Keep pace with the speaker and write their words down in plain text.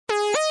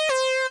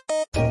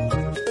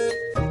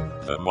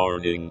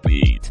Morning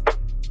Beat,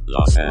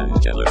 Los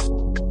Angeles.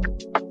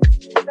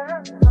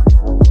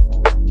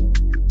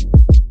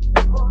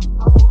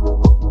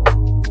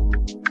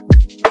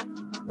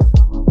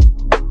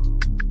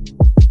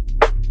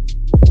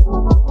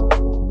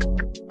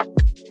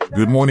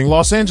 Good morning,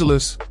 Los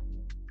Angeles.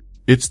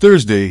 It's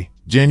Thursday,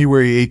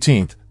 January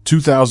 18th,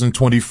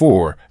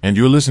 2024, and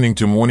you're listening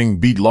to Morning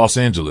Beat Los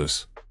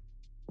Angeles.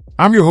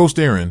 I'm your host,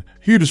 Aaron,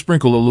 here to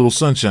sprinkle a little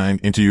sunshine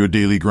into your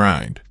daily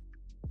grind.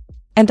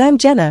 And I'm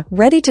Jenna,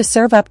 ready to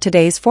serve up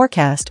today's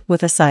forecast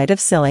with a side of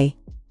silly.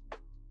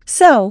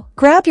 So,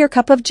 grab your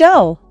cup of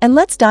joe, and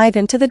let's dive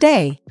into the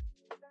day.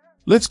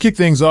 Let's kick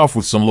things off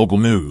with some local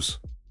news.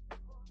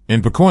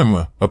 In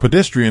Pacoima, a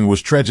pedestrian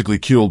was tragically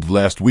killed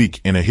last week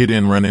in a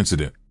hit-and-run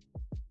incident.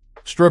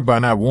 Struck by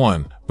not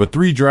one, but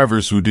three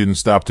drivers who didn't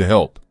stop to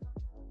help.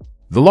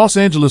 The Los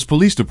Angeles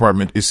Police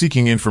Department is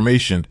seeking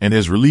information and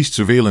has released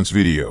surveillance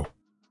video.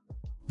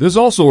 There's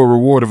also a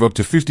reward of up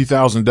to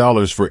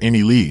 $50,000 for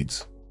any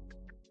leads.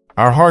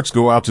 Our hearts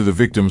go out to the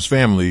victim's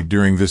family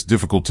during this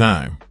difficult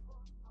time.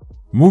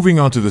 Moving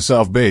on to the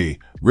South Bay,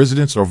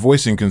 residents are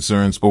voicing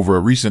concerns over a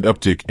recent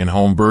uptick in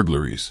home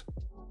burglaries.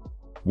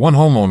 One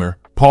homeowner,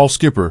 Paul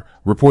Skipper,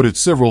 reported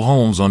several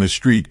homes on his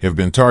street have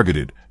been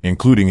targeted,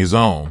 including his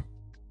own.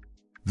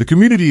 The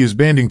community is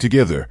banding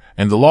together,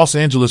 and the Los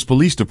Angeles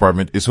Police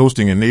Department is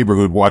hosting a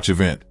neighborhood watch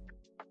event.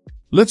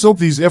 Let's hope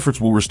these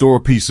efforts will restore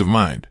peace of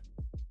mind.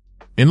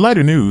 In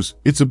lighter news,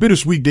 it's a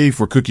bittersweet day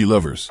for cookie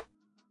lovers.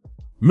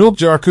 Milk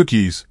Jar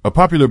Cookies, a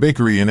popular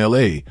bakery in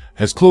LA,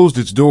 has closed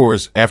its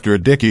doors after a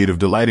decade of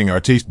delighting our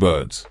taste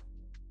buds.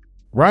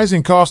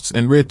 Rising costs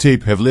and red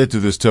tape have led to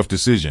this tough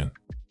decision.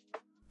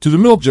 To the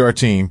Milk Jar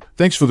team,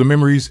 thanks for the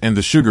memories and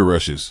the sugar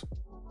rushes.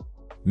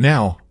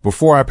 Now,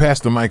 before I pass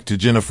the mic to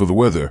Jenna for the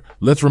weather,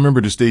 let's remember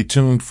to stay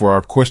tuned for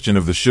our question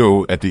of the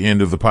show at the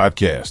end of the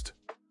podcast.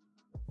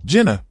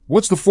 Jenna,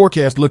 what's the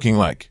forecast looking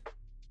like?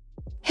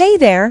 Hey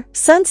there,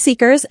 sun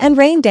seekers and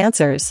rain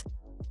dancers.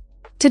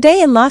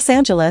 Today in Los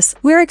Angeles,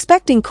 we're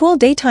expecting cool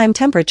daytime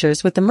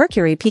temperatures with the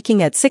mercury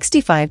peaking at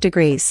 65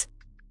 degrees.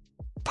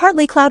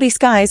 Partly cloudy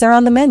skies are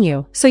on the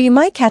menu, so you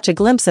might catch a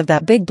glimpse of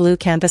that big blue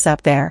canvas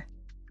up there.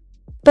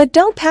 But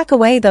don't pack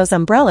away those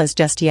umbrellas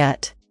just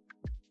yet.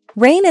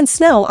 Rain and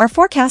snow are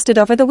forecasted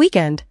over the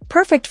weekend,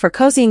 perfect for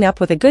cozying up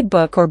with a good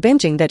book or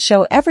binging that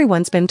show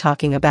everyone's been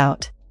talking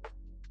about.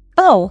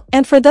 Oh,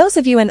 and for those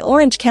of you in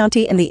Orange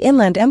County and the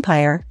Inland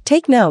Empire,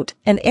 take note,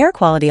 an air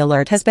quality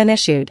alert has been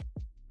issued.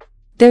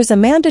 There's a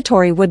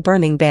mandatory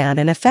wood-burning ban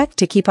in effect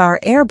to keep our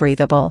air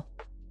breathable.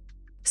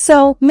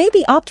 So,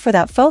 maybe opt for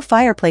that faux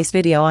fireplace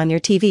video on your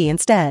TV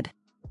instead.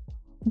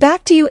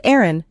 Back to you,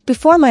 Aaron,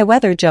 before my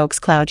weather jokes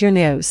cloud your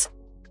news.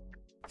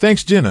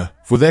 Thanks, Jenna,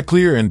 for that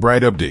clear and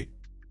bright update.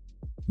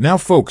 Now,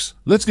 folks,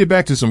 let's get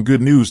back to some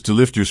good news to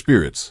lift your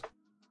spirits.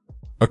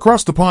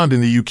 Across the pond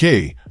in the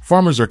UK,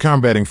 farmers are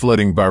combating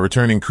flooding by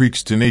returning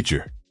creeks to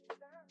nature.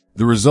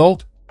 The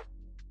result?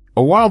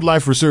 A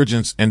wildlife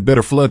resurgence and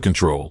better flood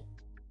control.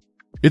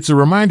 It's a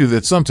reminder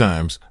that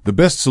sometimes, the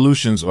best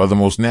solutions are the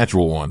most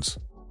natural ones.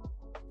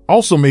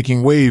 Also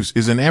making waves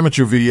is an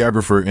amateur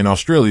videographer in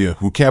Australia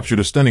who captured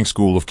a stunning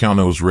school of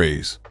cow-nosed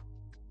rays.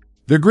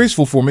 Their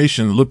graceful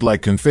formation looked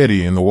like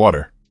confetti in the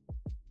water.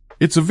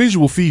 It's a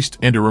visual feast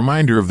and a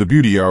reminder of the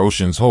beauty our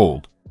oceans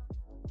hold.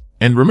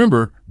 And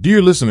remember,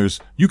 dear listeners,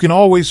 you can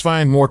always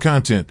find more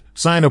content,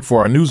 sign up for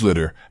our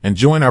newsletter, and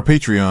join our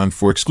Patreon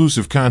for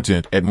exclusive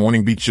content at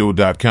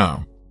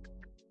morningbeatshow.com.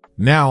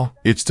 Now,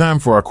 it's time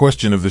for our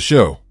question of the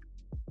show.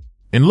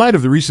 In light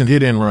of the recent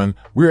hit and run,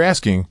 we're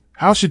asking,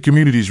 how should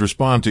communities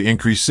respond to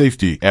increased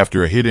safety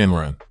after a hit and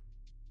run?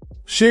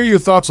 Share your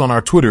thoughts on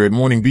our Twitter at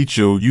Morning Beat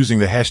Show using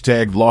the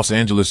hashtag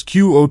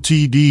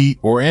LosAngelesQOTD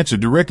or answer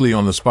directly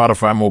on the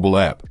Spotify mobile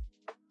app.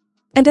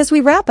 And as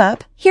we wrap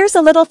up, here's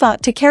a little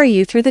thought to carry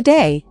you through the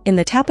day. In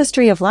the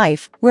tapestry of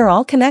life, we're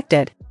all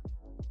connected.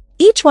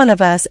 Each one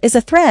of us is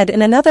a thread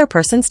in another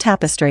person's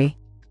tapestry.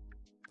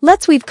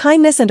 Let's weave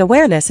kindness and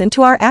awareness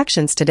into our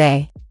actions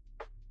today.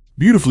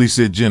 Beautifully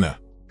said, Jenna.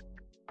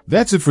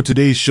 That's it for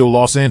today's show,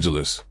 Los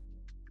Angeles.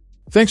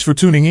 Thanks for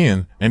tuning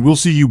in, and we'll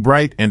see you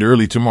bright and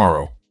early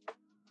tomorrow.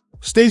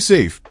 Stay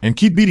safe and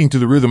keep beating to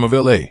the rhythm of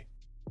LA.